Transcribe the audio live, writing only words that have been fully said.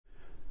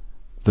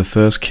The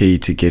first key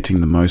to getting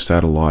the most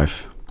out of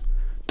life.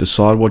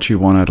 Decide what you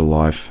want out of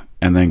life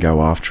and then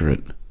go after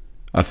it.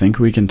 I think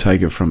we can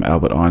take it from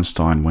Albert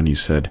Einstein when he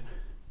said,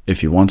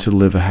 "If you want to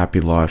live a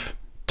happy life,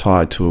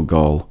 tie it to a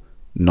goal,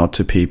 not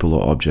to people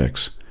or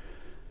objects."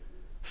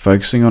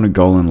 Focusing on a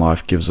goal in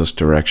life gives us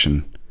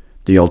direction.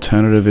 The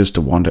alternative is to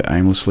wander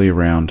aimlessly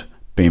around,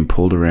 being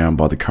pulled around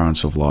by the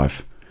currents of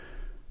life.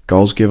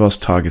 Goals give us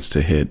targets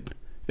to hit.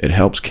 It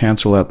helps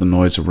cancel out the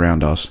noise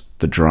around us,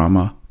 the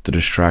drama, the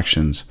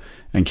distractions,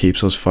 and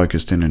keeps us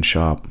focused in and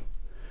sharp.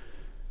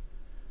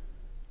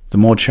 The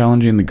more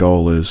challenging the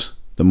goal is,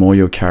 the more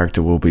your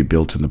character will be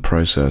built in the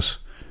process.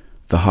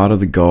 The harder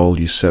the goal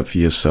you set for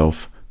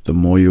yourself, the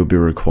more you will be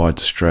required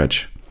to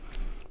stretch.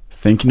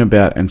 Thinking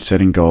about and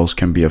setting goals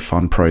can be a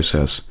fun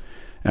process,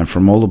 and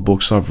from all the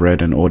books I've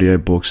read and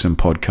audiobooks and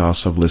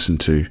podcasts I've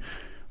listened to,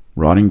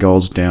 writing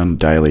goals down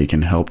daily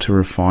can help to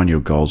refine your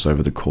goals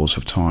over the course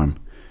of time.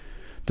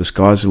 The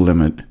sky's the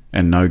limit,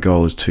 and no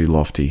goal is too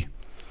lofty.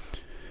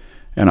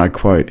 And I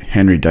quote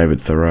Henry David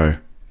Thoreau,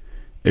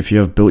 "If you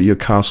have built your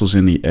castles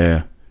in the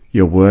air,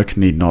 your work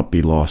need not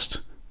be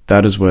lost.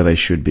 That is where they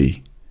should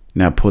be.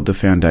 Now put the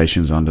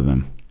foundations under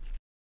them."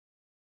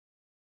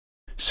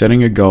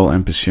 Setting a goal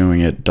and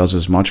pursuing it does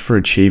as much for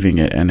achieving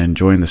it and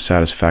enjoying the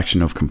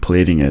satisfaction of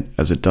completing it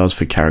as it does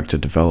for character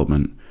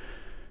development.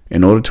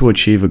 In order to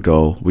achieve a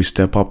goal, we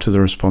step up to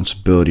the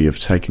responsibility of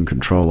taking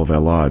control of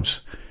our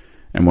lives.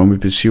 And when we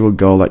pursue a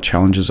goal that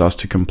challenges us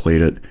to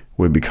complete it,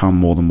 we become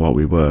more than what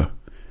we were.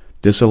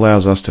 This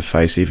allows us to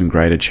face even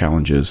greater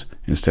challenges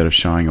instead of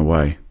shying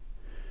away.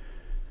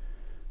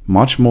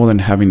 Much more than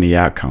having the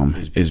outcome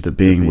is the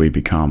being we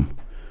become.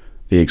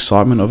 The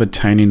excitement of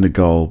attaining the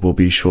goal will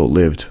be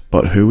short-lived,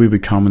 but who we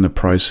become in the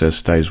process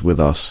stays with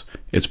us.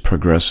 It's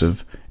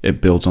progressive,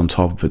 it builds on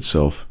top of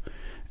itself,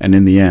 and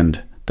in the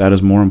end, that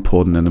is more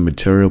important than the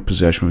material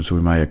possessions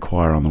we may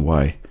acquire on the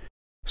way.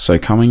 So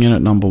coming in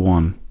at number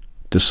 1,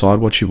 decide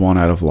what you want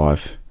out of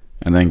life,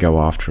 and then go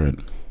after it.